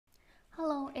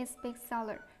channel is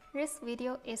BigSeller. This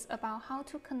video is about how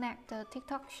to connect the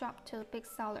TikTok shop to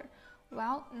BigSeller.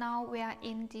 Well, now we are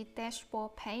in the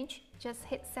dashboard page. Just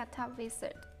hit Setup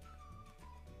Wizard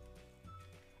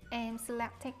and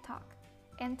select TikTok.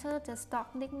 Enter the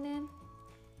stock nickname.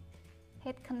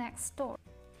 Hit Connect Store.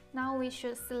 Now we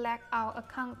should select our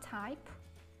account type.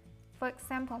 For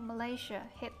example, Malaysia.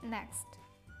 Hit Next.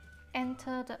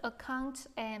 Enter the account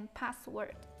and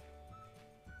password.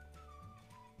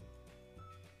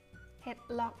 Hit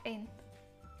Login.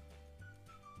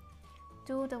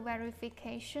 Do the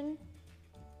verification.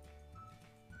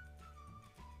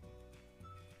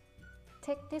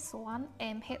 Take this one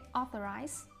and hit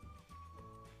Authorize.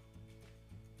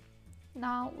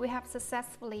 Now we have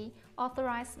successfully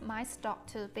authorized my stock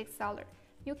to BigSeller.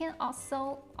 You can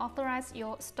also authorize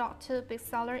your stock to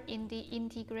BigSeller in the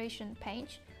integration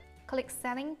page. Click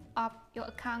Setting up your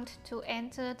account to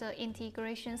enter the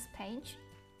integrations page.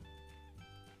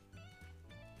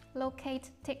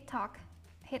 Locate TikTok,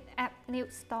 hit Add New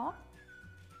Store,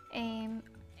 and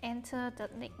enter the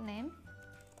nickname.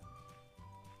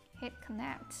 Hit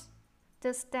Connect.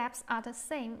 The steps are the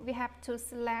same. We have to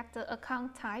select the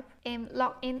account type and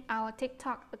log in our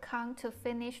TikTok account to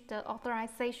finish the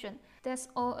authorization. That's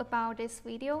all about this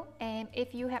video, and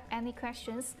if you have any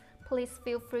questions, please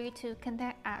feel free to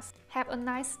contact us. Have a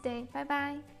nice day. Bye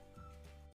bye.